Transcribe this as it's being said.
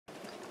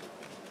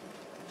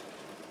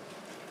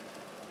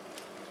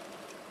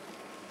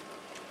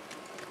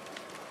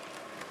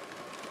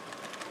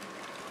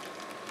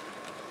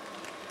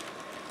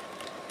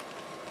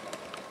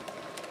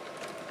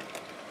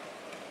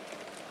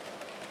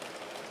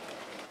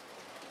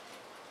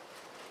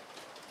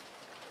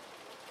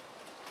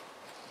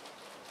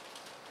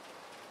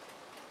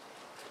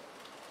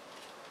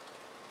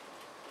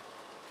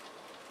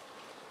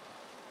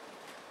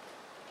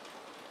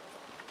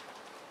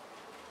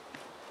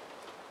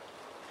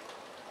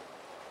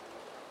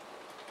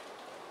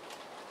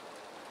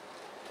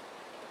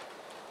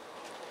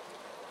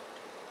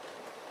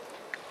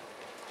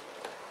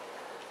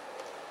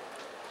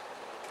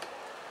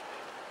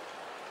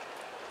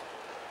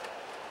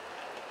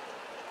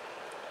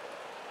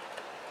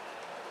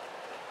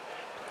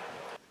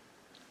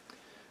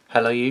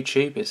Hello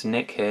YouTube, it's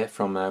Nick here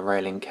from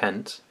Rail in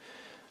Kent,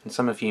 and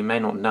some of you may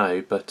not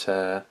know, but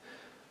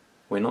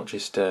we're not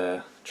just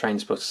train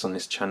spotters on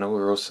this channel,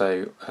 we're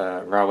also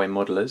railway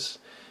modellers.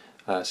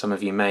 Some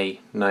of you may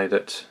know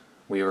that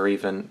we were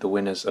even the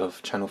winners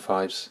of Channel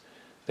 5's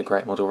The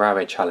Great Model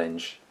Railway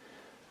Challenge.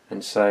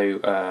 And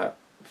so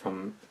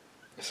from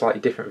a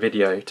slightly different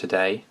video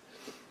today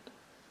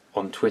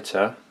on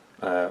Twitter,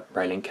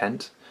 Rail in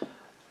Kent,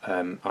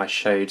 I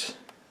showed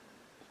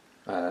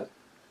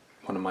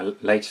one of my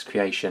latest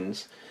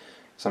creations,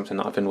 something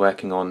that I've been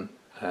working on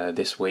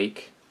this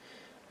week,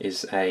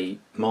 is a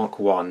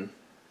Mk.1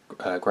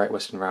 Great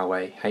Western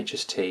Railway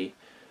HST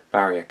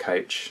barrier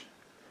coach,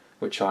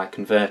 which I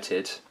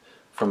converted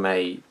from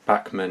a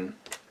Bachmann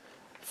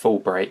Full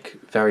Brake,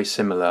 very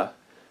similar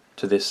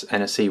to this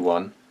NSE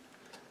one.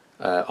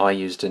 I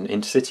used an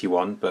intercity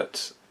one,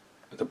 but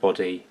the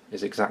body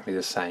is exactly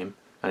the same,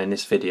 and in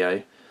this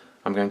video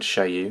I'm going to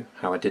show you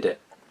how I did it.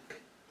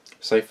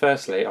 So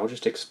firstly, I'll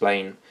just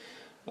explain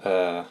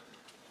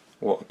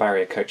what a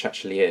barrier coach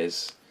actually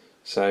is.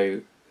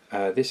 So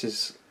this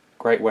is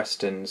Great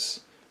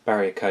Western's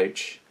barrier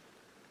coach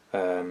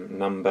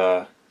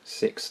number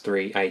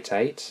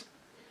 6388,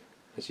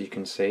 as you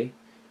can see,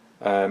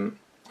 and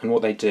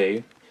what they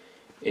do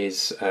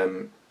is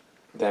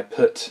they're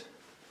put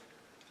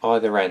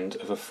either end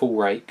of a full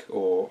rake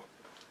or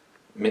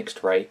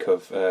mixed rake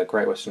of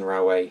Great Western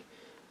Railway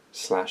 /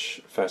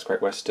 First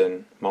Great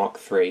Western Mark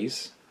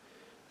IIIs,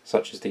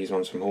 such as these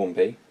ones from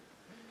Hornby,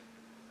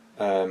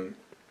 and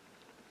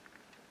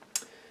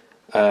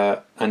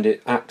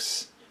it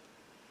acts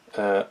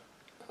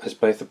as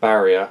both a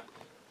barrier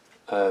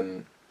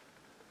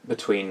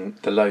between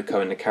the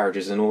loco and the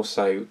carriages, and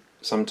also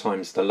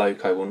sometimes the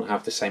loco will not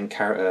have the same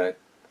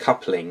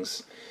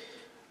couplings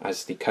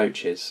as the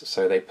coaches,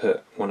 so they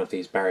put one of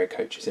these barrier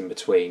coaches in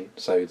between,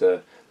 so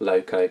the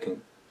loco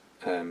can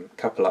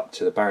couple up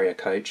to the barrier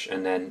coach,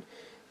 and then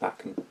that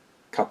can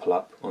couple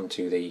up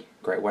onto the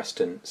Great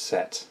Western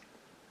set.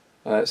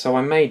 So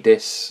I made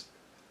this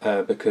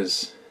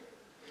because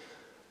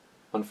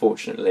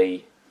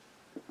unfortunately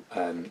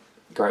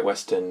Great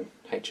Western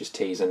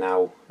HSTs are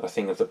now a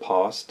thing of the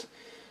past,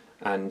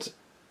 and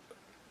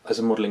as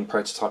a modelling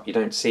prototype you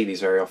don't see these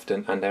very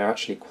often, and they're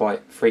actually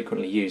quite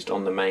frequently used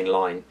on the main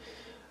line,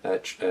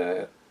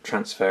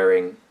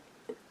 transferring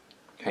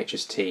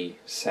HST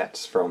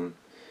sets from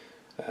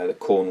the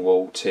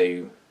Cornwall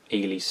to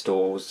Ely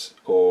stores,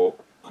 or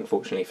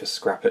unfortunately for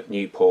scrap at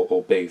Newport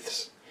or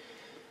Booths.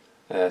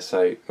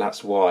 So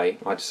that's why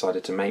I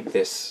decided to make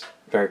this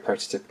very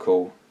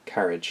prototypical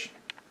carriage.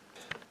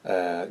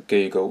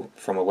 Google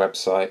from a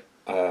website,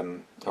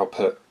 I'll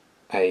put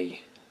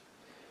a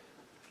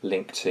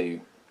link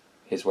to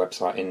his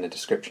website in the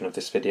description of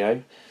this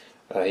video.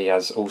 He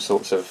has all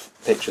sorts of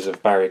pictures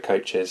of barrier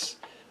coaches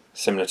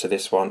similar to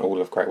this one,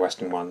 all of Great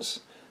Western ones,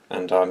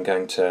 and I'm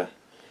going to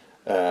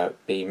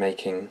be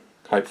making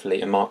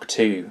hopefully a Mark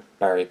II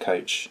barrier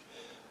coach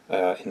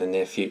in the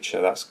near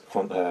future. That's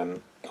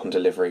on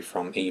delivery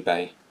from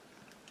eBay.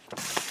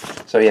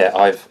 So yeah,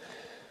 I've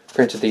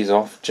printed these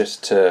off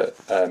just to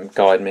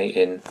guide me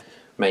in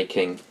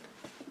making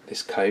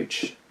this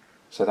coach.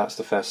 So that's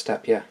the first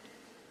step, yeah.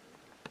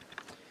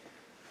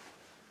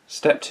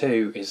 Step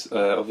 2 is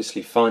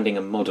obviously finding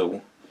a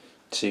model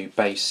to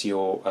base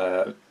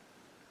your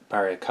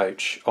barrier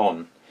coach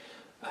on,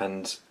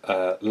 and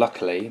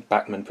luckily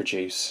Bachmann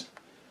produce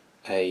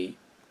a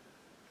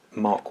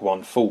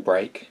Mk.1 Full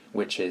Brake,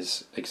 which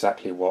is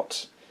exactly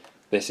what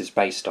this is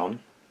based on.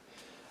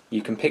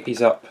 You can pick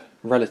these up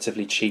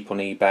relatively cheap on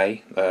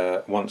eBay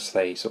once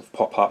they sort of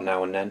pop up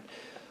now and then.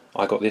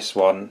 I got this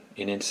one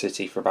in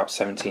Intercity for about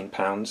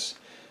 £17,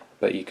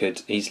 but you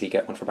could easily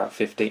get one for about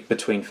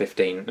between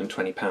 £15 and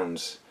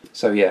 £20.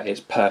 So yeah,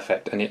 it's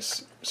perfect, and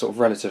it's sort of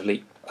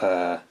relatively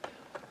a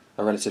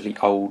relatively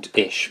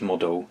old-ish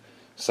model,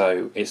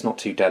 so it's not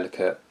too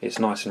delicate. It's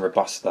nice and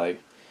robust though,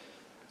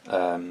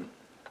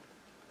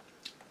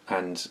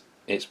 and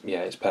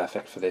it's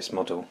perfect for this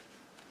model.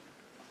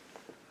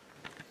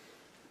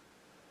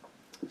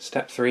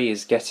 Step 3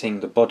 is getting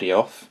the body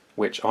off,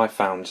 which I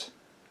found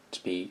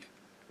to be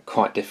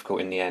quite difficult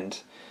in the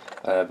end,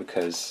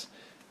 because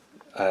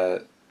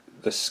the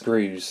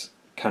screws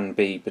can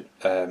be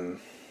a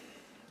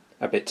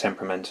bit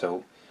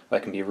temperamental. They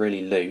can be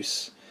really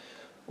loose,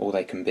 or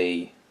they can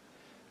be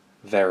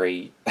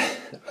very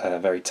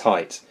very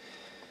tight.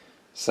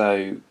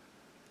 So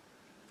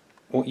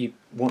what you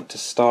want to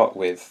start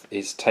with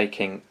is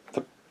taking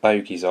the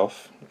bogies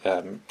off.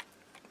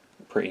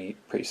 Pretty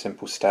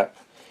simple step.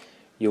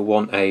 You'll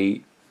want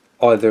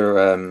either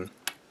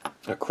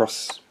a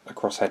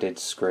cross-headed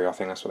screw, I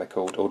think that's what they're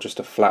called, or just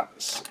a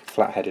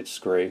flat-headed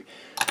screw,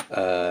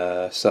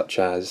 such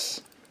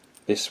as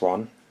this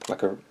one,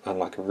 like a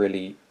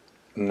really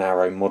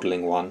narrow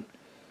modelling one.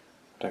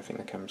 I don't think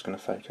the camera's going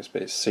to focus,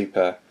 but it's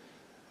super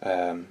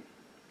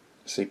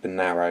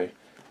narrow,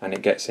 and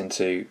it gets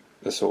into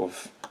the sort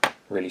of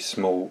really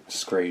small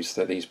screws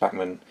that these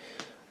Bachmann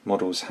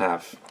models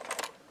have.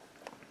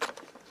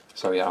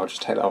 So yeah, I'll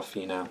just take that off for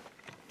you now.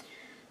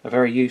 A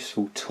very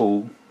useful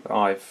tool that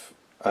I've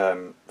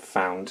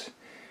found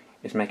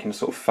is making a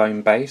sort of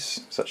foam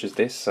base such as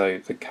this, so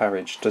the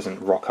carriage doesn't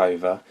rock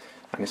over,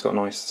 and it's got a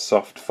nice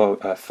soft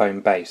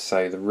foam base,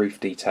 so the roof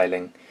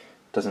detailing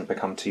doesn't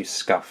become too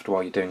scuffed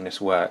while you're doing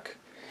this work.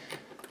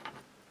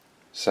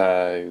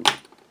 So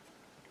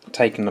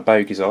taking the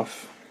bogies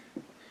off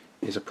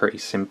is a pretty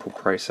simple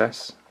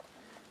process.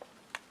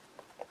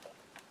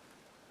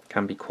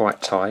 Can be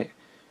quite tight,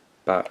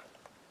 but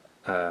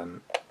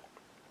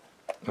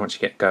once you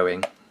get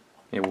going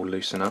it will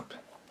loosen up.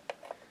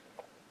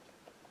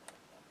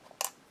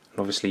 And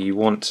obviously you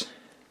want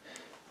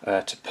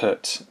to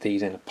put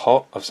these in a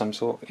pot of some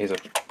sort. Here's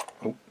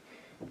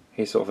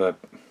sort of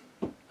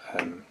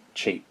a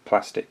cheap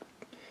plastic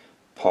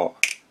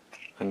pot,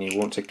 and you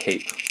want to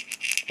keep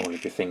all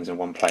of your things in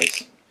one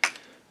place.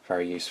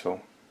 Very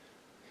useful.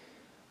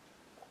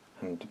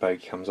 And the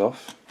bogie comes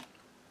off.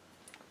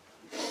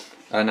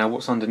 Now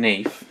what's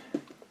underneath,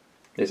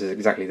 this is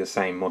exactly the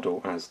same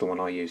model as the one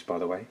I used, by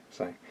the way,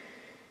 so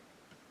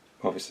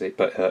obviously,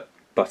 but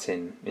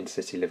in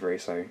city livery,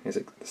 so is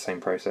it the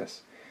same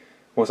process.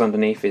 What's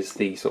underneath is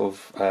the sort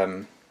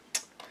of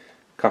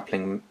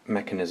coupling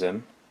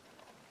mechanism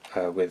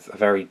with a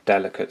very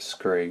delicate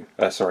spring.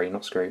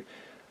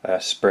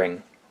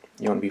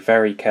 You want to be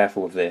very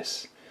careful with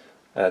this.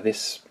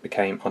 This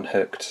became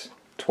unhooked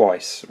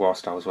twice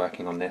whilst I was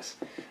working on this,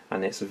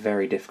 and it's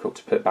very difficult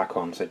to put back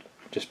on, so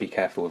just be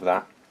careful of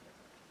that.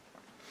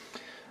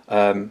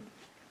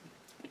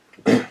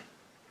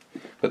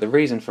 But the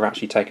reason for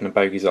actually taking the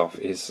bogies off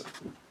is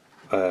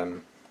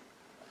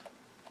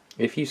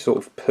if you sort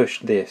of push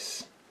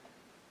this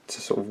to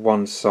sort of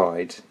one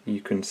side,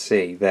 you can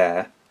see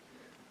there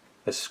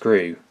a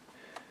screw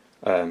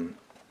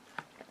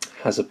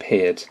has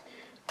appeared.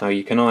 Now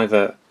you can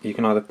either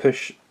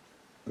push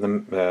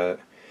the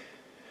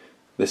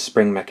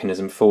spring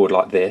mechanism forward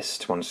like this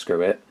to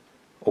unscrew it,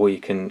 or you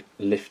can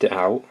lift it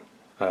out.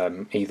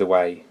 Either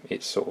way,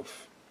 it's sort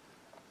of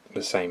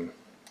the same.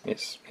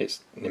 It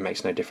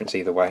makes no difference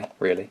either way,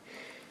 really.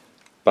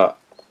 But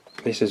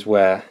this is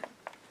where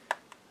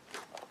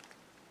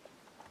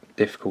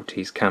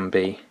difficulties can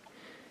be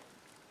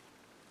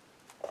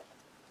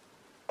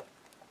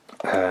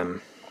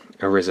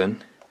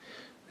arisen.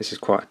 This is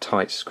quite a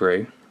tight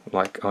screw,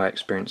 like I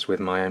experienced with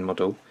my own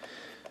model.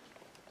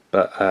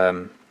 But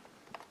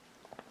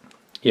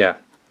yeah,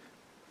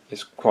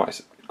 it's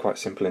quite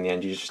simple in the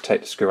end. You just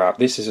take the screw out.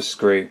 This is a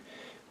screw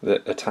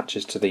that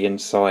attaches to the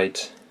inside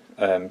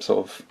sort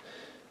of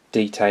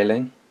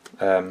detailing,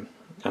 and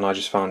I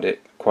just found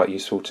it quite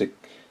useful to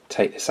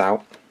take this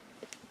out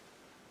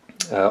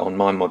on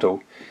my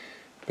model,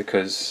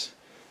 because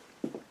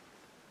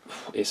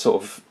it's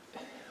sort of,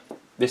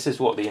 this is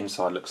what the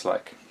inside looks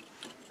like.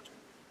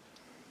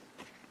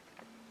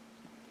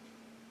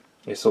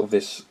 It's sort of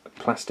this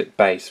plastic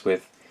base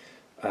with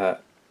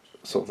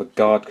sort of a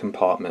guard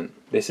compartment.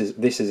 This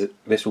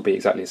will be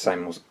exactly the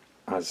same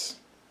as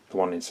the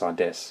one inside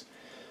this,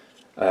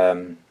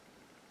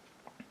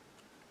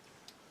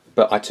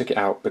 but I took it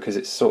out because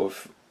it's sort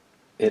of,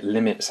 it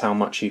limits how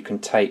much you can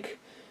take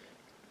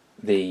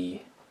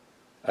the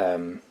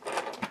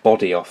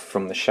body off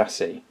from the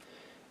chassis.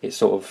 It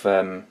sort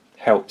of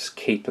helps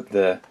keep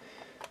the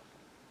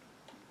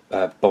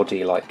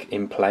body like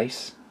in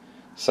place.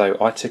 So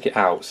I took it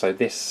out, so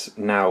this,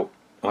 now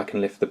I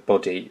can lift the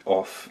body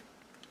off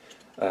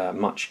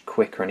much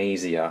quicker and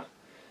easier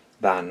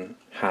than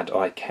had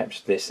I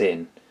kept this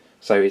in.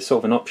 So it's sort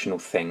of an optional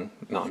thing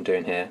that I'm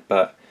doing here,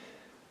 but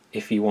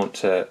if you want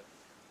to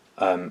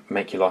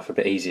make your life a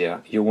bit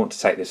easier, you'll want to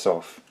take this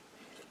off.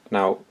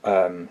 Now,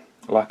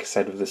 like I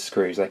said with the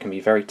screws, they can be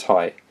very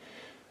tight,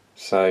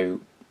 so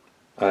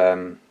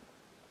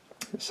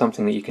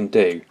something that you can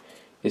do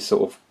is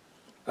sort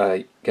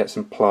of get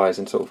some pliers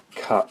and sort of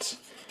cut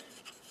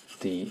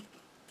the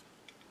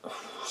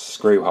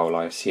screw hole,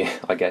 I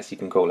guess you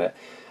can call it,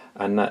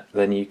 and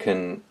then you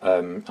can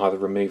either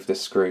remove the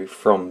screw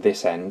from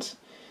this end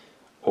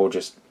or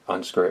just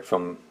unscrew it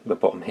from the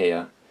bottom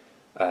here.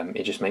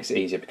 It just makes it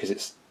easier because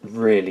it's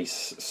really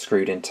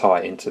screwed in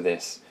tight into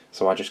this,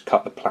 so I just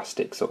cut the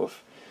plastic sort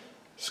of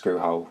screw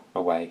hole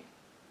away,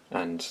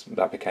 and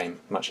that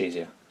became much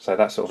easier. So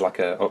that's sort of like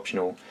an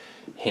optional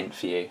hint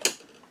for you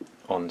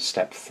on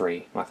step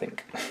 3, I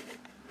think.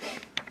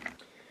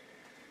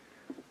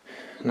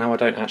 Now I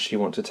don't actually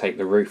want to take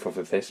the roof off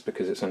of this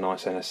because it's a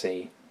nice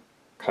NSE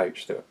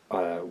coach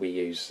that we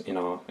use in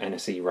our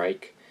NSE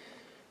rake,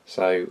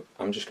 so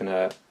I'm just going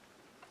to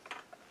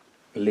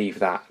leave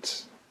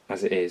that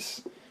as it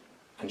is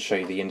and show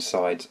you the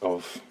inside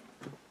of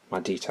my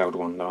detailed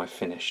one that I've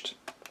finished.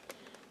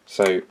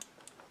 So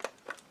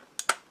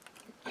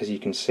as you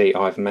can see,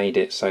 I've made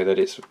it so that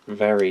it's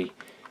very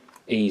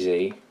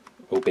easy,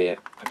 albeit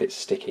a bit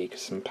sticky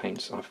because some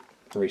paints, I've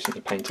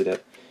recently painted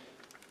it,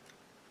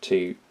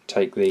 to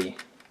take the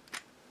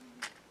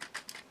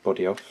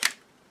body off.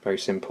 Very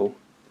simple.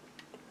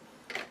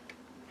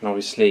 And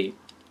obviously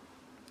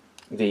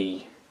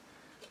the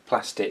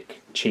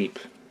plastic cheap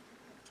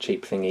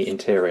thingy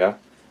interior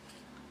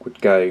would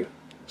go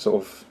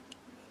sort of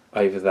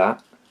over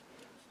that,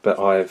 but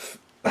I've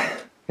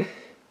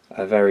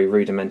very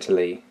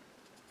rudimentarily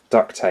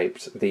duct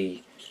taped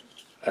the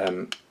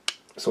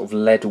sort of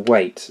lead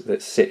weight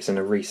that sits in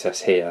a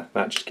recess here.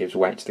 That just gives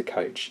weight to the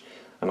coach,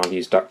 and I've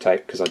used duct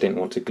tape because I didn't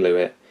want to glue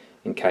it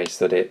in case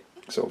that it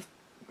sort of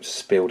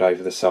spilled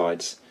over the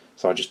sides,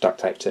 so I just duct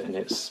taped it and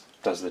it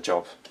does the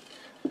job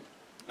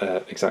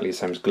exactly the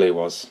same as glue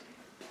was.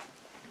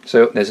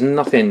 So there's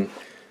nothing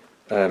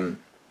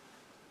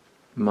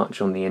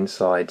much on the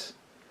inside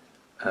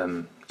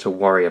to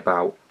worry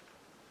about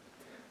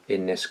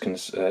in this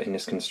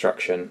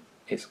construction.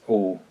 It's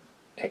all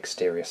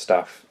exterior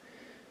stuff,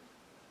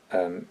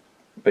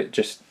 but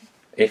just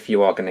if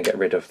you are going to get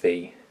rid of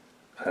the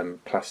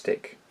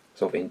plastic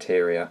sort of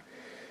interior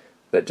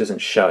that doesn't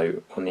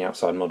show on the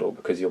outside model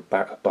because you're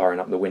barring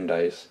up the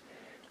windows,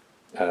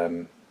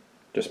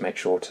 just make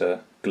sure to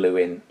glue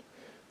in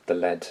the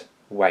lead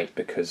weight,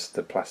 because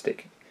the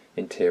plastic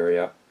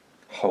interior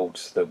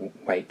holds the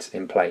weight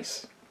in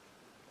place.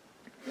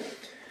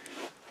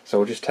 So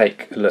we'll just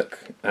take a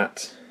look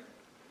at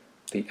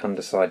the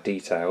underside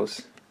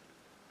details.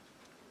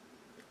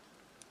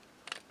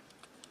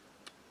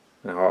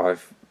 Now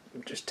I've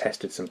just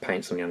tested some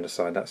paints on the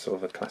underside. That's sort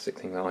of a classic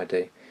thing that I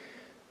do.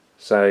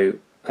 So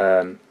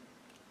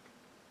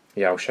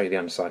yeah, I'll show you the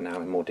underside now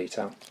in more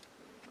detail.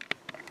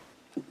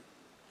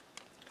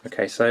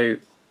 Okay, so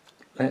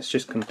let's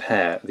just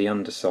compare the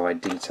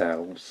underside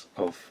details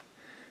of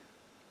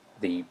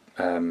the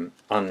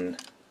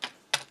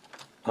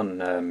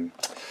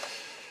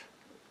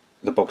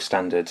the bog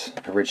standard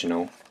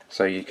original.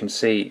 So you can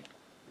see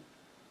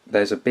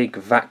there's a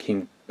big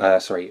battery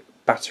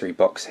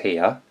box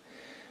here.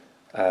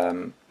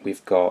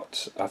 We've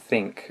got, I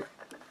think,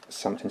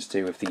 something to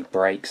do with the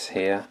brakes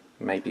here,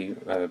 maybe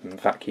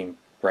vacuum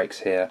brakes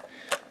here.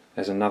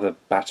 There's another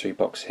battery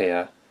box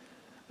here.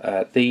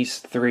 These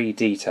three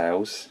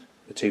details,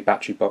 the two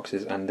battery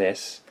boxes and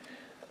this,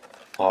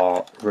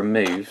 are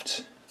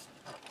removed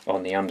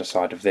on the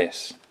underside of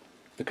this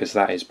because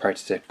that is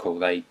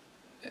prototypical.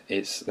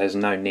 There's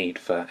no need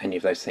for any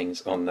of those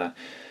things on the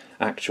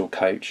actual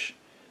coach.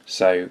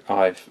 So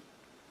I've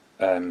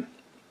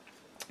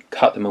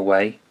cut them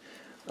away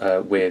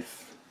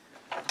with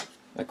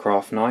a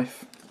craft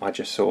knife. I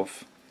just sort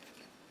of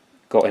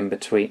got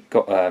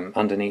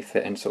underneath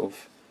it and sort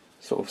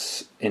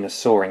of in a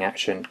sawing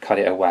action cut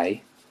it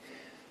away,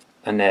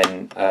 and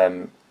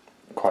then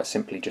quite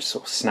simply just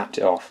sort of snapped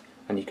it off,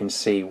 and you can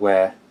see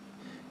where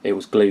it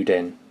was glued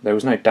in. There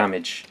was no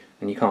damage,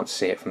 and you can't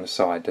see it from the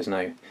side. There's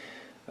no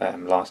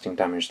lasting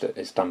damage that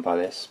is done by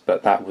this,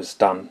 but that was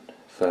done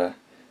for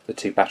the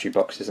two battery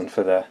boxes and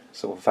for the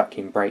sort of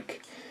vacuum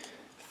brake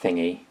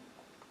thingy.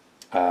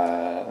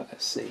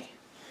 Let's see,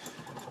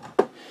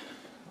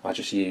 I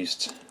just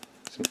used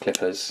some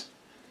clippers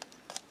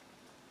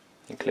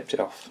and clipped it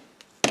off.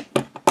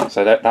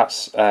 So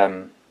that's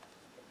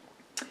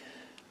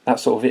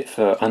sort of it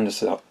for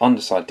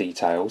underside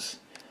details.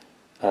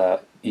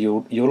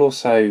 You'll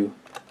also, you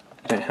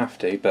don't have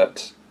to,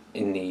 but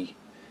in the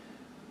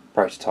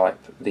prototype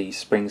the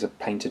springs are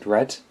painted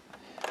red.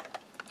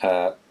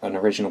 An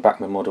original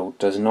Bachmann model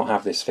does not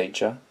have this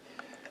feature,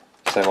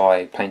 so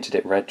I painted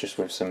it red just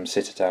with some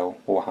Citadel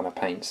Warhammer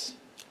paints.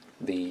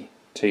 The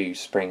two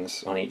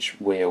springs on each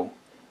wheel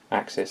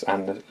axis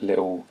and the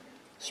little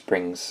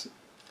springs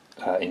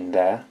in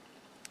there.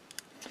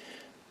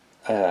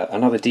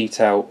 Another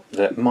detail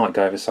that might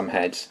go over some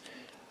heads,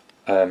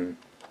 on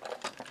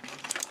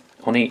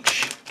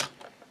each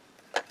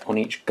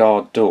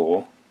guard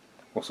door,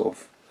 or sort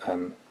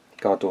of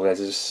guard door, there's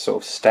a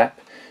sort of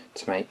step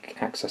to make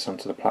access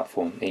onto the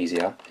platform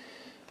easier.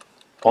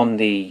 On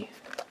the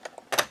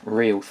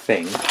real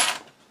thing,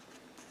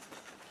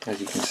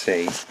 as you can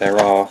see, there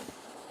are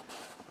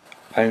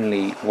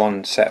only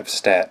one set of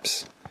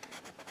steps,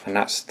 and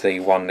that's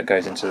the one that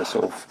goes into the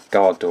sort of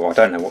guard door. I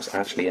don't know what's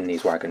actually in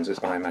these wagons,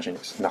 I imagine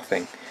it's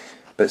nothing,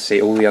 but see,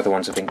 all the other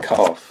ones have been cut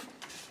off.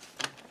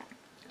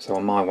 So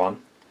on my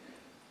one,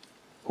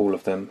 all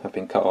of them have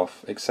been cut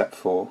off except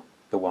for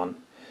the one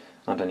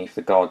underneath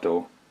the guard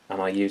door,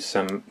 and I used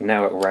some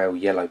nail rail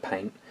yellow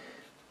paint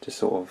to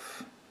sort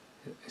of,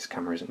 this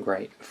camera isn't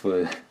great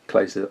for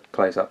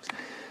close-ups,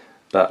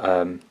 but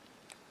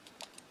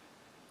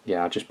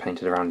yeah, I just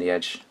painted around the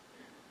edge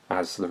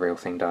as the real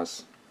thing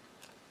does.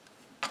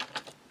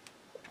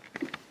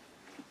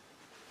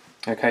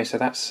 Okay, so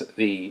that's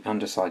the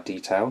underside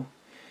detail.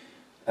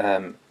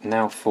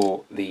 Now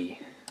for the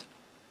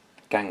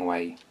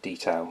gangway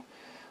detail.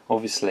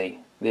 Obviously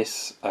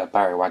this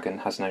barrier wagon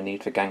has no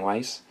need for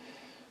gangways,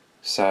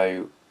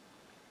 so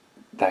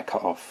they're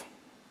cut off,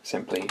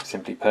 simply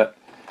put.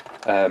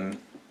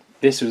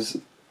 This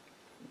was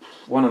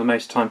one of the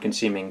most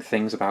time-consuming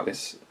things about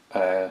this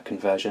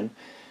conversion.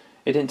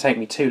 It didn't take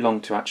me too long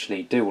to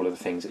actually do all of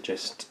the things. I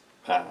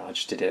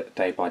just did it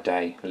day by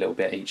day, a little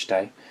bit each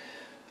day.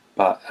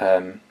 But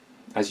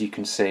as you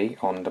can see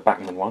on the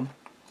Bachmann one,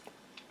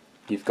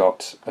 you've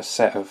got a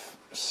set of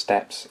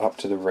steps up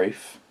to the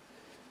roof.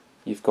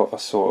 You've got a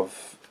sort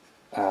of,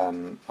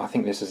 I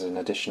think this is an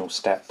additional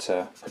step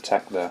to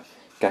protect the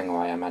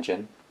gangway, I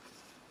imagine,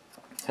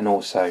 and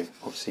also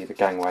obviously the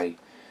gangway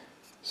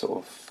sort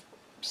of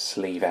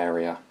sleeve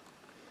area,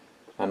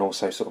 and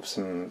also sort of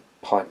some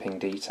piping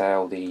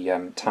detail,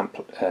 the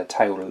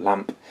tail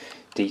lamp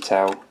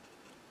detail,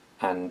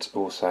 and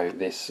also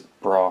this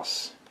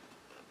brass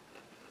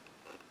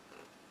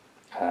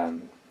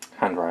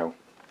handrail.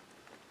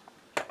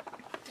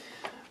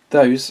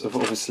 Those have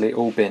obviously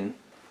all been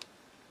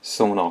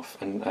sawn off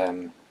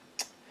and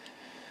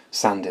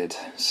sanded,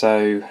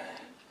 so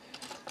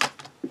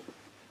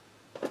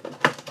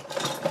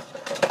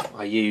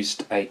I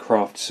used a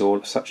craft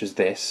saw such as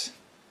this,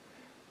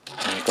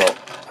 and got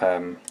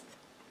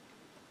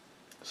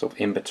sort of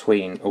in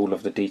between all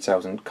of the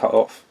details and cut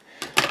off.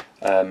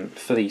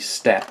 For these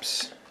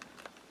steps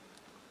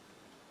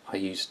I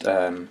used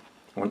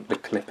the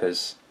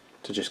clippers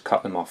to just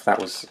cut them off. That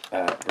was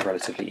a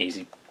relatively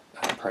easy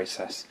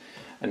process,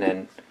 and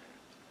then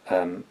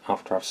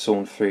after I've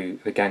sawn through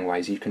the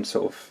gangways, you can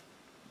sort of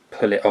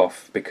pull it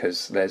off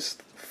because there's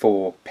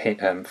four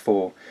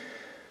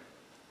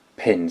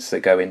pins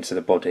that go into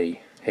the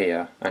body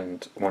here,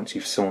 and once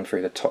you've sawn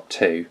through the top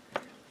two,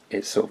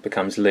 it sort of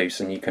becomes loose,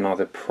 and you can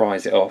either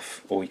prise it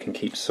off or you can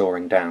keep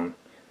sawing down.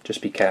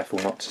 Just be careful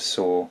not to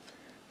saw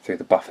through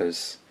the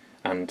buffers,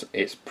 and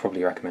it's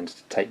probably recommended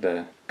to take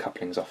the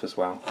couplings off as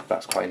well.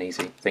 That's quite an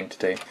easy thing to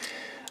do.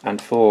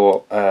 And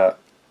for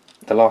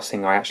the last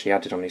thing I actually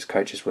added on these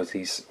coaches was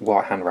these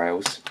white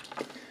handrails.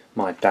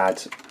 My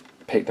dad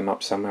picked them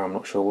up somewhere, I'm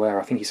not sure where.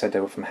 I think he said they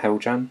were from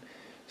Heljan.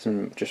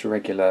 Some just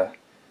regular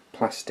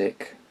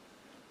plastic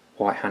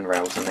white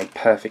handrails, and they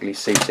perfectly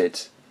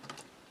suited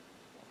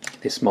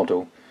this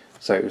model.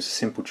 So it was a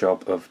simple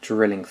job of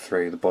drilling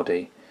through the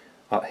body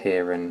up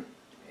here and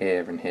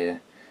here and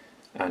here,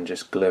 and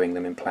just gluing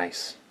them in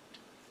place.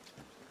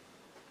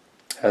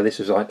 I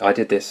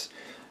did this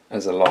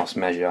as a last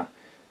measure.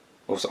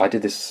 Also, I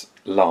did this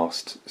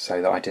last so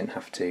that I didn't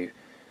have to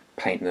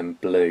paint them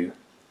blue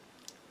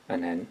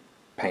and then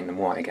paint them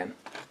white again.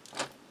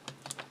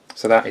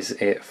 So that is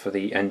it for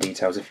the end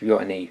details. If you've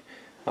got any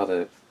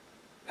other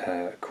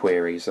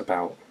queries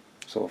about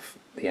sort of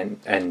the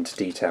end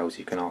details,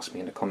 you can ask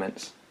me in the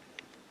comments.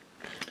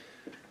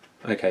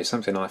 Okay,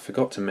 something I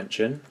forgot to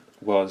mention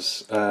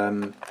was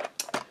how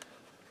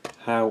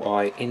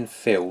I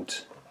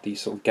infilled the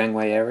sort of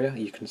gangway area.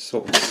 You can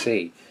sort of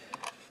see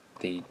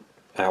the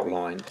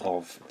outline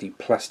of the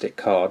plastic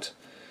card.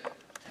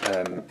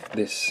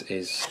 This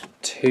is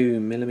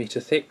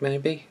 2mm thick,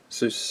 maybe,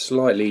 so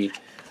slightly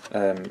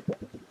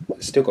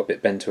still got a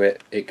bit bend to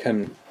it. It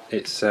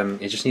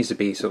just needs to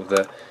be sort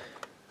of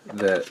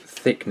the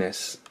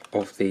thickness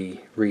of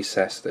the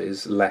recess that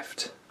is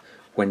left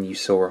when you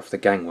saw off the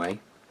gangway.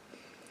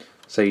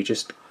 So you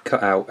just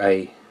cut out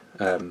a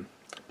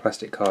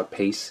plastic card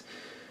piece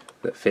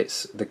that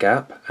fits the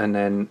gap, and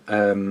then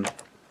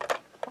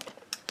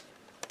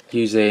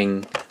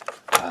using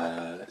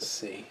let's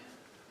see,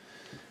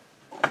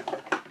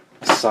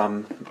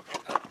 some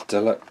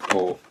Deluxe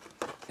or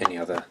any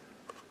other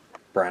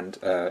brand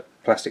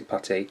plastic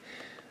putty,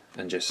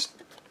 and just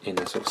in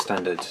a sort of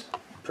standard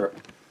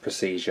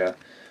procedure,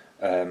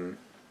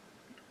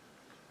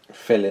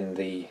 fill in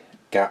the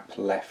gap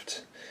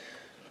left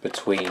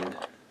between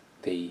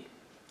the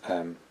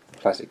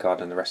plastic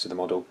card and the rest of the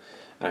model,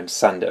 and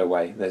sand it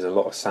away. There's a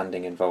lot of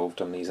sanding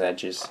involved on these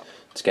edges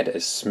to get it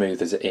as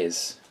smooth as it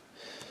is,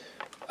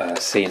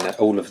 seeing that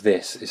all of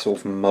this is sort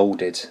of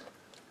moulded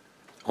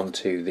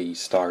onto the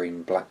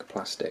styrene black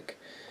plastic.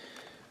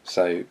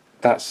 So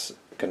that's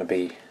going to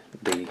be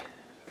the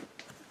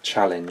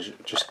challenge,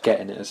 just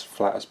getting it as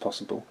flat as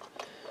possible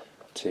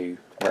to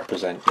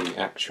represent the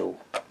actual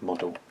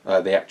model,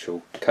 the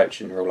actual coach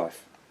in real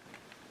life.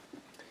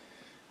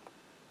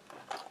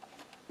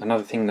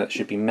 Another thing that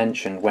should be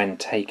mentioned when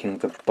taking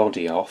the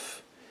body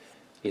off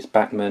is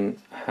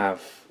Bachmann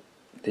have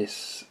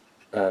this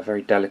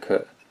very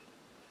delicate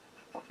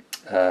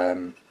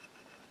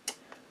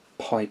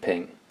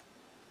piping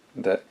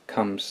that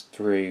comes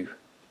through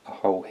a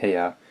hole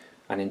here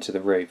and into the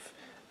roof.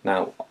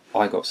 Now,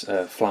 I got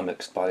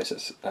flummoxed by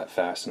this at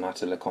first, and I had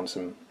to look on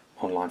some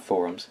online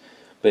forums,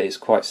 but it's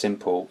quite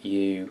simple.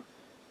 You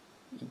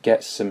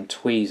get some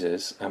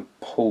tweezers and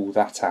pull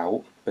that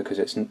out, because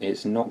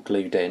it's not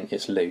glued in,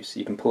 it's loose.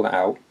 You can pull that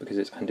out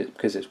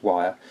because it's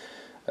wire,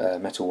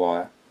 metal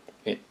wire.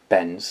 It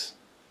bends,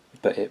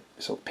 but it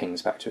sort of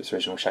pings back to its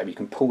original shape. You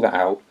can pull that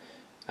out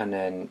and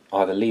then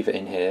either leave it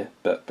in here,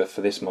 but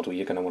for this model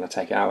you're going to want to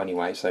take it out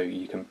anyway, so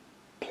you can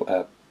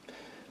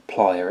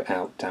plier it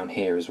out down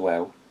here as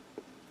well,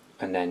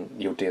 and then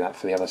you'll do that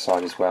for the other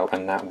side as well,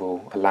 and that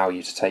will allow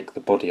you to take the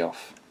body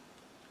off.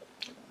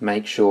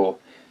 Make sure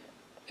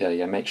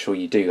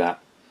you do that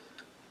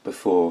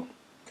before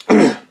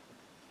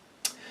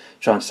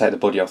trying to take the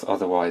body off,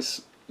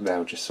 otherwise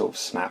they'll just sort of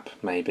snap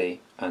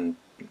maybe and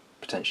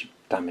potentially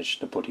damage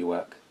the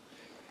bodywork.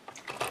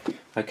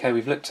 Okay,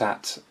 we've looked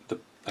at the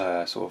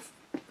sort of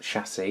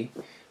chassis,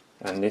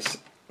 and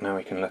now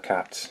we can look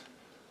at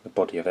the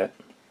body of it.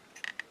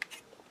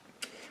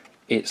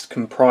 It's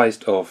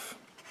comprised of,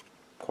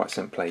 quite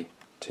simply,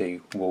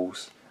 two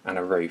walls and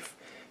a roof.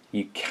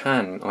 You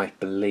can, I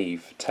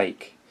believe,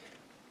 take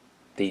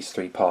these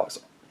three parts,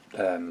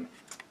 you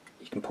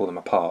can pull them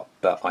apart,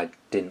 but I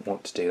didn't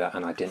want to do that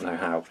and I didn't know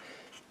how,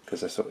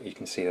 because you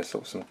can see there's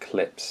sort of some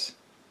clips,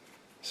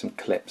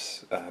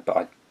 but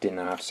I didn't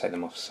know how to take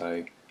them off,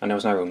 so, and there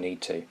was no real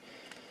need to.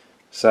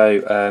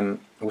 So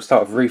we'll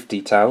start with roof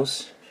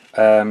details.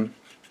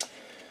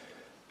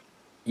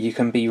 You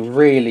can be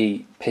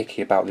really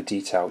picky about the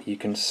detail. You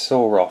can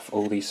saw off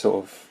all these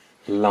sort of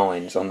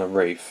lines on the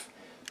roof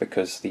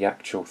because the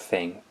actual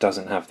thing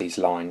doesn't have these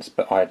lines,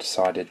 but I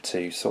decided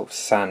to sort of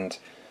sand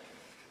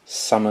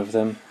some of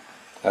them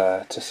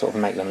to sort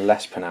of make them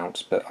less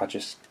pronounced, but I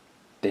just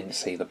didn't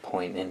see the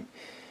point in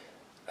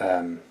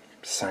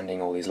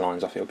sanding all these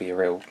lines off. It would be a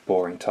real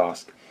boring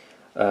task.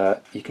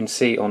 You can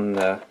see on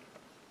the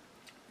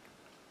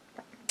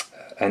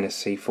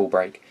NSC Full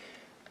Brake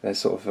there's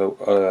sort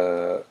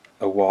of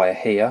a wire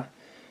here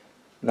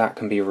that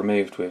can be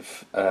removed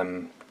with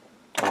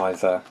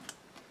either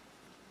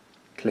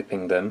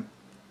clipping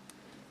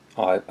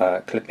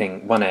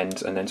one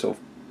end and then sort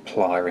of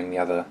pliering the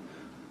other,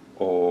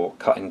 or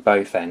cutting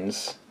both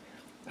ends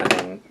and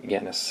then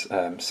getting a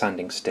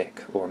sanding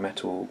stick or a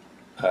metal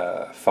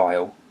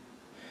file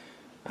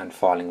and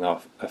filing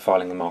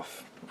them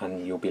off,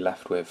 and you'll be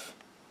left with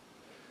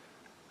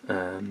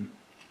no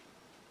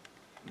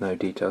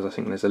details. I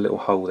think there's a little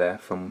hole there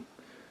from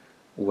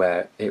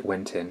where it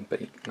went in,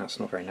 but that's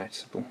not very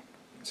noticeable.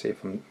 You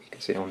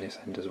can see it on this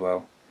end as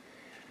well.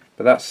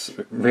 But that's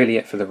really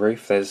it for the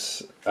roof.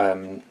 There's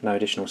no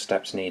additional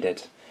steps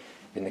needed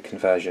in the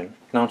conversion.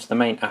 Now to the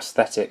main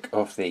aesthetic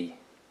of the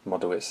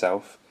model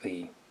itself,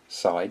 the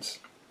sides.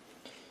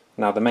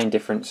 Now the main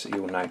difference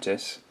you'll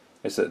notice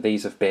is that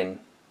these have been,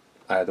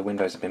 the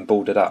windows have been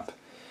boarded up.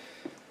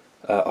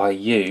 I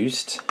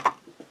used,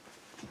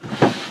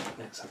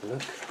 let's have a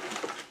look,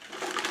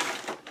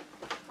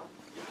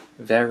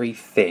 very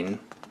thin,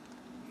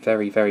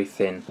 very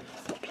thin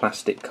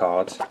plastic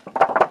card.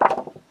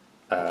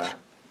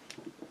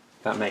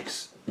 That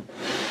makes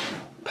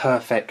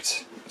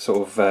perfect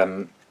sort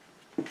of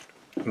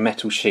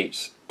metal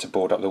sheets to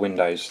board up the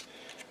windows.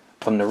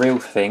 On the real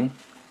thing,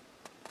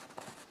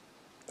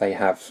 they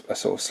have a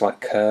sort of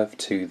slight curve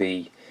to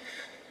the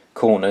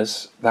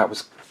corners. That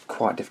was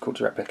quite difficult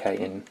to replicate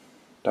in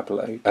double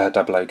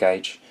O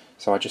gauge,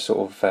 so I just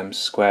sort of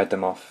squared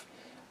them off,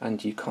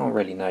 and you can't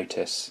really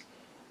notice.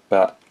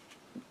 But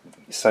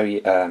so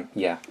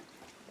yeah,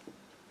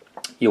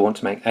 you want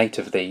to make 8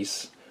 of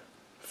these,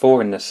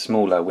 4 in the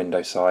smaller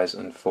window size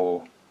and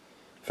 4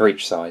 for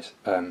each side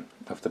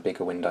of the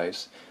bigger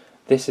windows.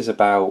 This is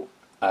about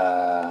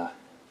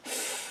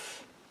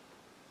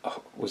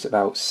was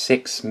about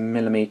 6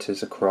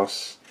 millimeters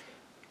across,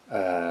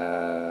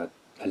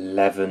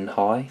 11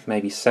 high,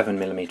 maybe 7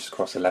 millimeters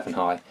across, 11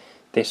 high.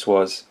 This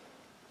was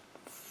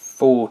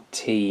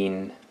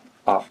 14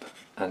 up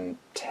and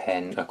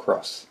 10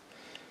 across.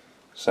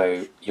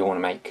 So you want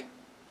to make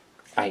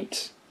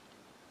 8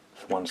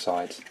 for one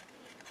side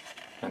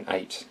and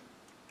 8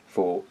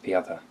 for the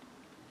other.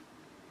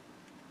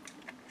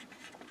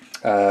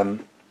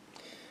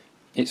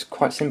 It's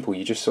quite simple.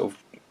 You just sort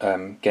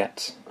of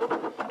get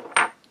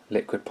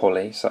liquid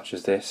poly such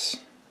as this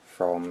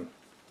from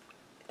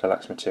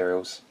Deluxe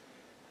Materials.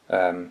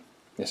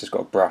 This has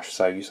got a brush,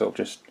 so you sort of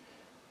just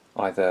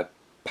either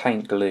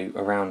paint glue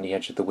around the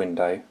edge of the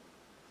window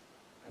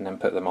and then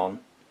put them on,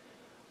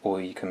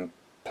 or you can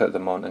put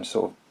them on and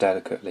sort of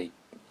delicately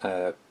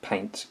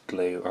paint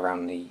glue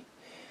around the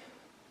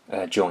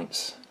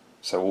joints,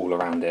 so all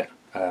around it,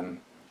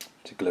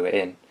 to glue it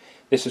in.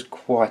 This is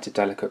quite a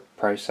delicate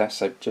process,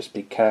 so just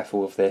be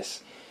careful of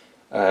this.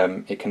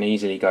 It can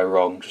easily go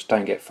wrong. Just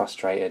don't get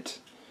frustrated.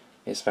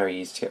 It's very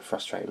easy to get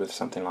frustrated with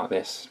something like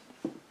this.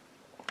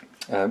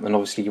 And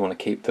obviously you want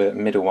to keep the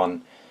middle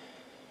one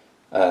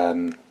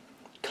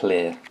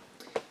clear.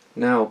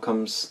 Now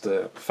comes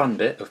the fun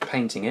bit of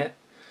painting it.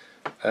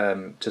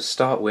 To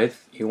start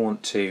with, you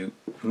want to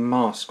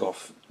mask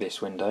off this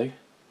window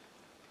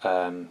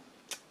and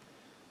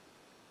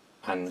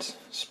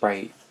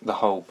spray the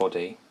whole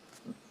body,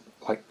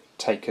 like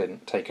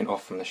taken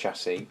off from the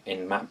chassis,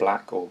 in matte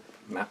black or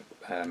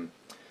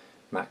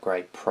matte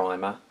grey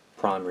primer.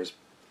 Primer is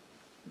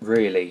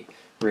really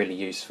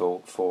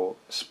useful for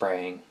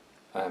spraying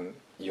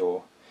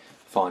your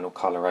final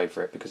colour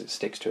over it, because it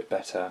sticks to it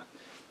better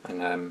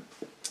and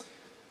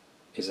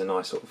is a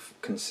nice sort of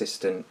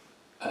consistent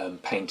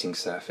painting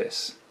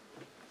surface.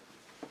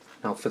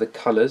 Now for the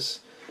colours,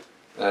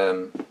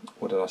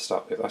 what did I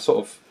start with? I sort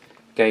of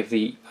gave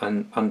the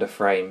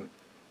underframe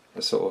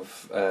a sort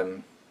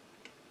of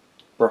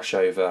brush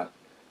over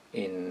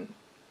in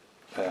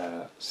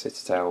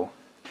Citadel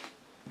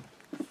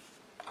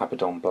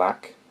Abaddon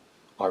Black.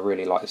 I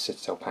really like the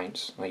Citadel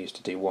paints. I used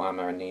to do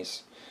Warhammer, and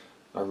these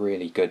are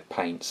really good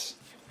paints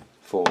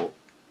for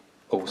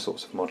all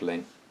sorts of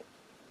modelling.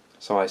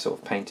 So I sort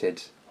of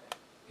painted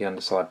the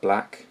underside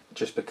black,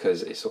 just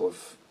because it's sort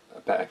of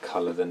a better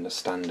colour than the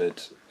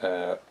standard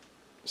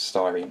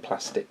styrene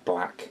plastic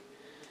black.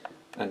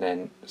 and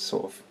then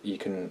sort of you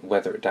can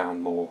weather it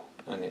down more,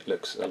 and it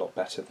looks a lot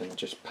better than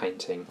just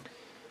painting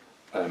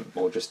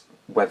or just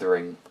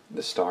weathering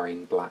the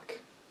styrene black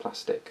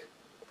plastic.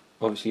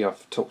 Obviously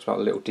I've talked about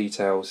the little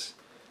details.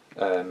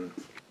 You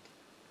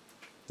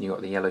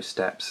got the yellow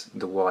steps,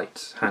 the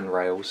white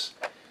handrails,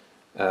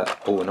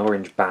 or an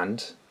orange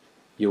band.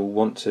 You'll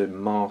want to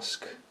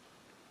mask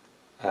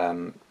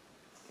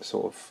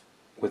sort of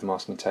with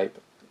masking tape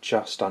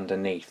just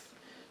underneath,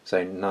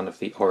 so none of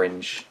the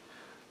orange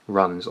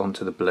runs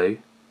onto the blue.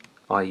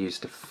 I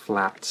used a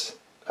flat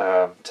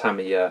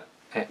Tamiya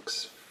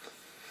X4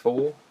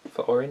 for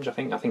orange. I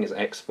think it's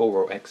X4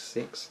 or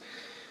X6.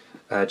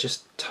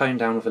 Just toned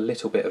down with a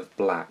little bit of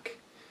black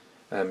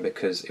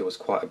because it was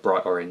quite a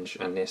bright orange,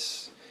 and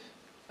this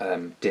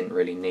didn't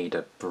really need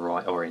a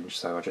bright orange,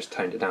 so I just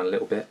toned it down a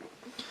little bit.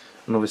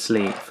 And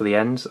obviously for the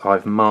ends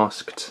I've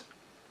masked,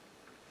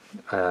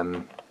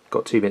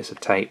 got 2 bits of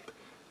tape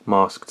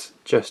masked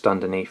just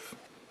underneath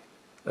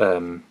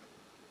the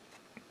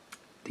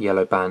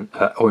yellow band,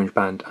 orange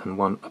band, and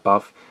one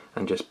above,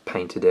 and just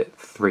painted it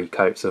 3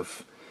 coats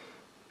of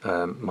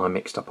my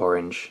mixed up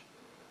orange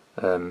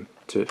to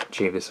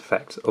achieve this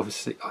effect.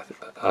 Obviously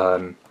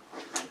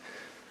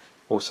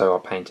also I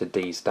painted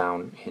these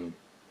down in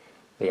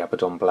the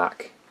Abaddon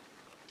black.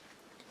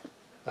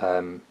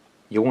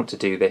 You'll want to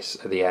do this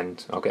at the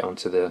end. I'll get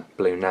onto the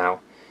blue now.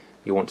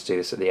 You'll want to do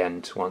this at the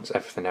end once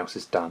everything else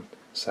is done,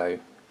 so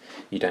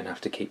you don't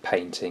have to keep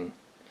painting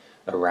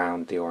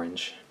around the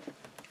orange.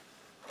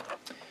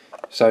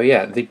 So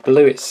yeah, the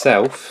blue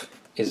itself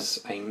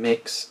is a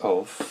mix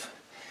of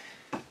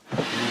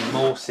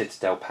more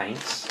Citadel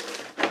paints.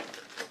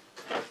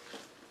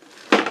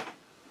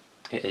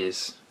 It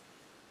is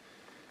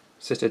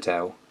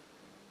Citadel,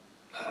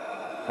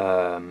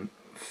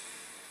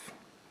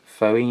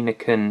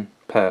 Phoenician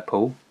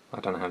purple, I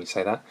don't know how you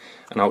say that,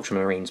 and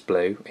Ultramarines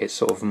blue. It's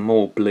sort of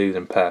more blue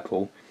than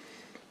purple.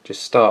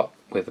 Just start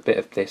with a bit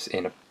of this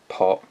in a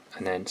pot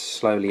and then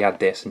slowly add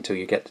this until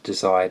you get the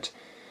desired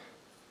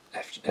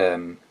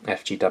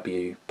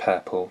FGW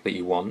purple that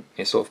you want.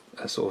 It's sort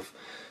of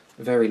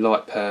very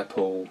light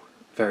purple,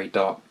 very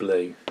dark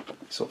blue,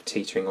 sort of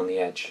teetering on the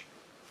edge.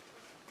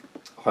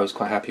 I was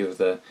quite happy with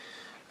the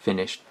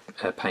finished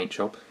paint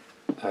job,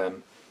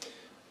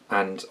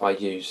 and I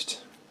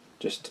used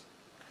just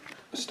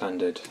a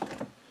standard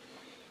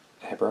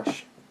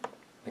airbrush.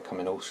 They come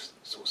in all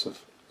sorts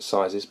of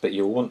sizes, but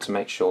you'll want to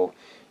make sure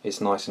it's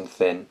nice and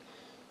thin.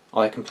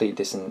 I completed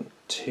this in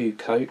 2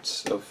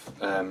 coats of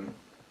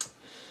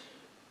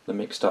the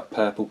mixed up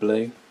purple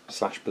blue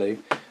 / blue.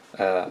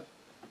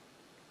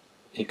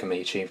 It can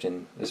be achieved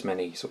in as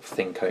many sort of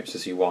thin coats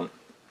as you want,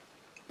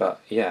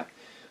 but yeah,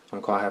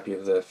 I'm quite happy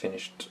with the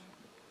finished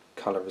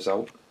colour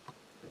result.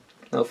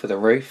 Now for the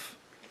roof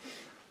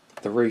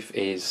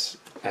is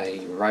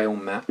a rail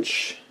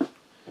match,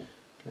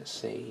 let's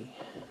see,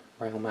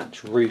 rail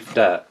match roof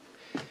dirt.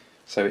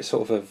 So it's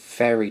sort of a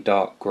very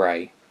dark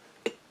grey.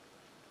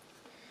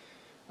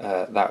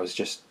 That was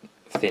just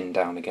thinned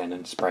down again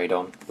and sprayed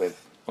on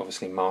with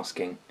obviously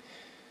masking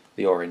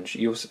the orange.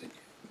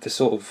 The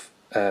sort of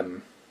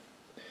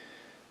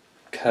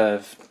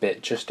curved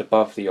bit just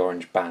above the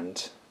orange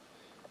band,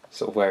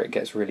 sort of where it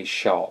gets really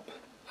sharp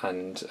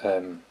and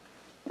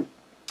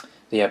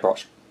the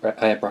airbrush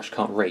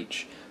can't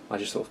reach, I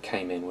just sort of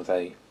came in with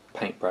a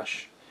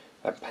paintbrush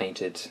and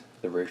painted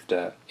the roof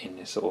dirt in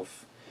this sort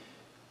of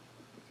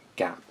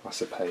gap, I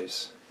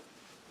suppose.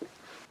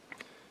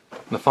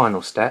 The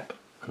final step,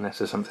 unless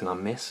there's something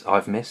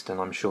I've missed, and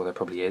I'm sure there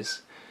probably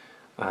is,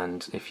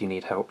 and if you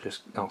need help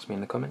just ask me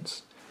in the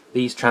comments.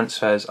 These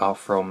transfers are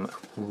from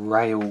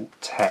Rail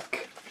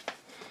Tech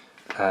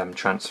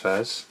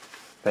transfers.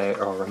 They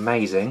are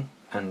amazing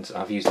and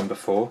I've used them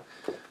before,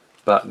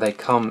 but they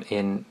come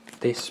in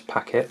this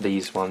packet,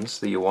 these ones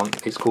that you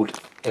want. It's called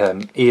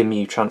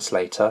EMU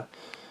Translator.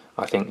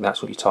 I think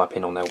that's what you type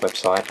in on their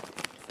website.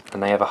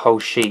 And they have a whole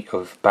sheet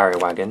of barrier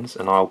wagons,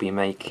 and I'll be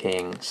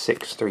making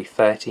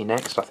 6330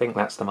 next. I think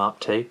that's the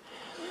Mark II.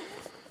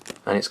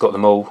 And it's got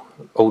them all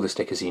the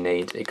stickers you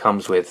need. It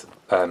comes with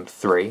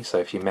 3, so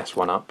if you mess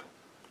one up,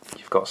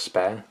 you've got a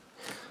spare.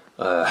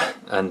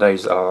 And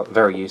those are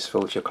very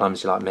useful if you're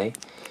clumsy like me.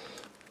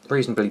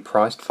 Reasonably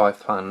priced,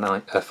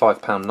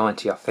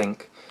 £5.90 I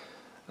think.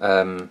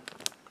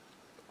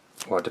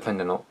 Well,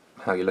 depending on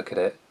how you look at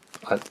it,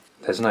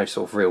 there's no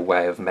sort of real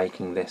way of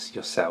making this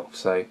yourself.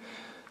 So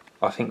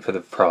I think for the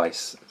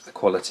price, the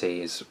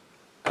quality is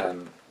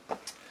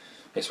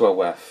it's well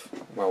worth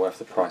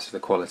the price for the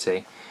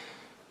quality.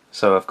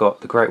 So I've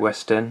got the Great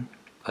Western,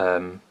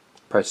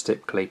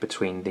 prototypically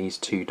between these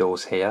 2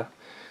 doors here,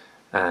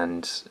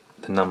 and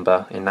the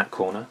number in that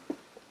corner,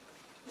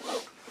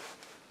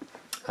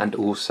 and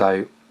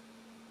also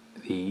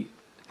the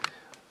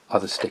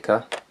other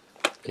sticker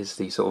is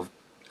the sort of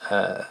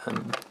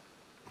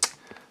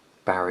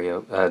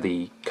barrier,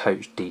 the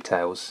coach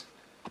details.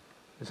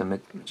 There's a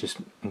just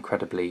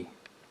incredibly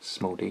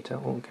small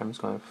detail. Oh, the camera's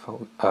going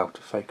out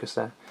of focus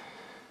there.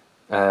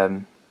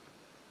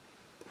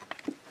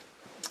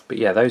 But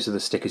yeah, those are the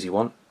stickers you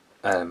want.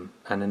 And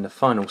then the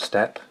final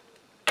step,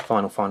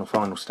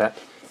 final step,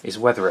 is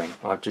weathering.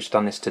 I've just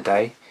done this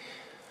today.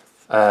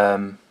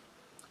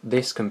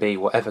 This can be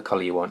whatever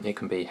colour you want. It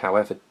can be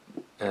however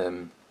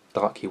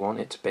dark you want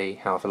it to be,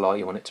 however light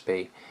you want it to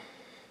be,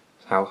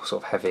 how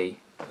sort of heavy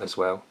as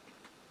well.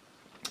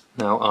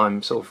 Now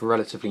I'm sort of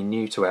relatively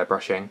new to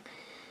airbrushing,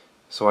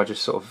 so I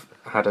just sort of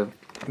had a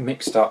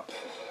mixed up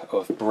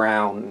of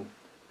brown,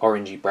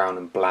 orangey brown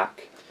and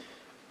black.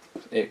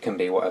 It can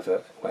be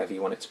whatever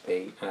you want it to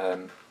be,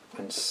 and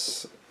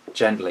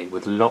gently,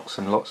 with lots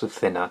and lots of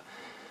thinner,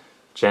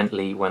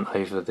 gently went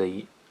over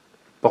the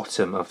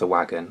bottom of the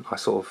wagon.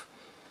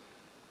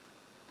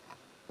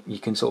 You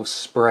can sort of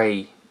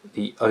spray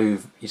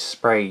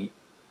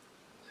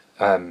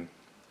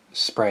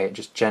spray it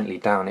just gently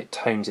down. It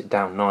tones it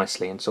down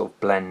nicely and sort of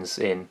blends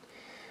in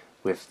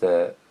with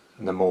the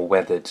more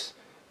weathered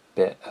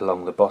bit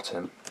along the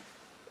bottom.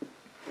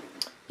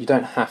 You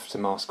don't have to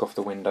mask off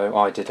the window.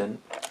 I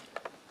didn't.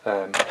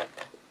 And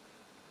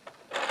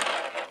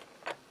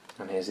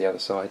here's the other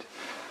side.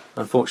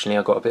 Unfortunately,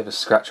 I got a bit of a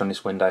scratch on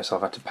this window, so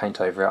I've had to paint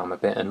over it. I'm a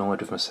bit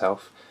annoyed with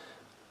myself.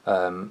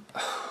 I'm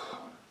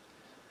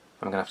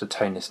going to have to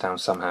tone this down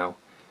somehow.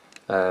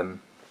 But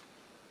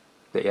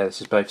yeah,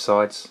 this is both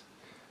sides.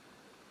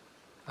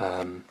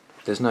 I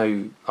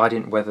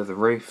didn't weather the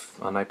roof.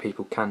 I know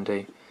people can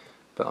do,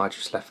 but I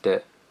just left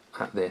it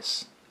at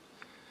this.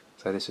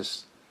 So this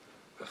is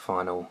the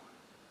final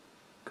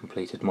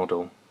completed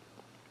model.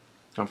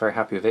 I'm very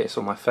happy with it. It's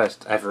my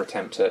first ever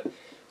attempt at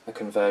a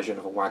conversion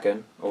of a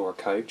wagon or a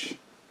coach.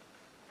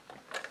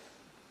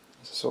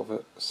 It's a sort of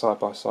a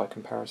side-by-side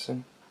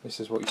comparison. This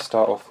is what you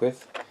start off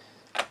with.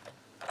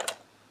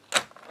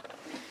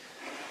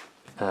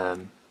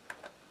 And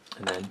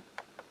then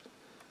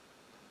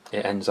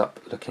it ends up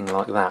looking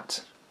like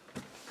that.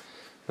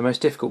 The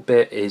most difficult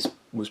bit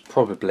was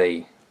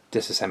probably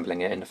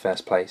disassembling it in the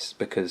first place,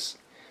 because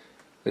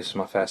this was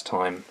my first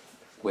time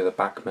with a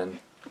Bachmann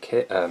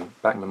kit,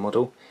 Bachmann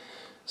model.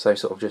 So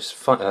sort of just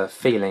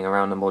feeling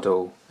around the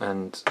model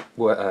and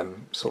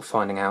sort of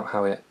finding out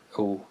how it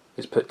all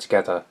is put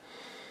together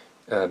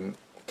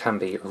can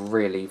be a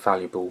really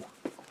valuable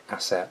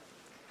asset,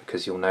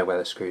 because you'll know where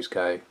the screws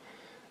go,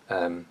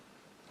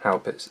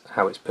 how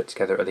it's put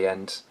together at the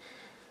end,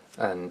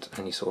 and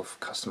any sort of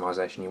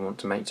customization you want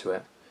to make to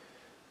it.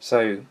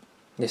 So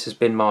this has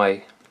been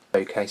my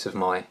showcase of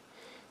my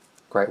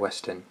Great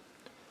Western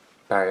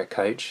barrier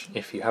coach.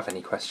 If you have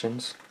any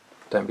questions,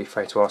 don't be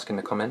afraid to ask in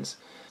the comments.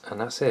 And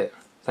that's it.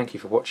 Thank you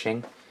for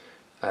watching.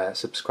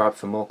 Subscribe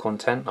for more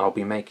content. I'll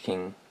be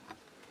making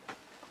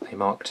a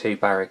Mark II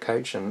barrier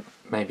coach, and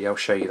maybe I'll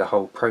show you the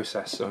whole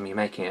process of me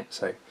making it.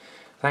 So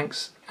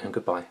thanks and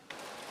goodbye.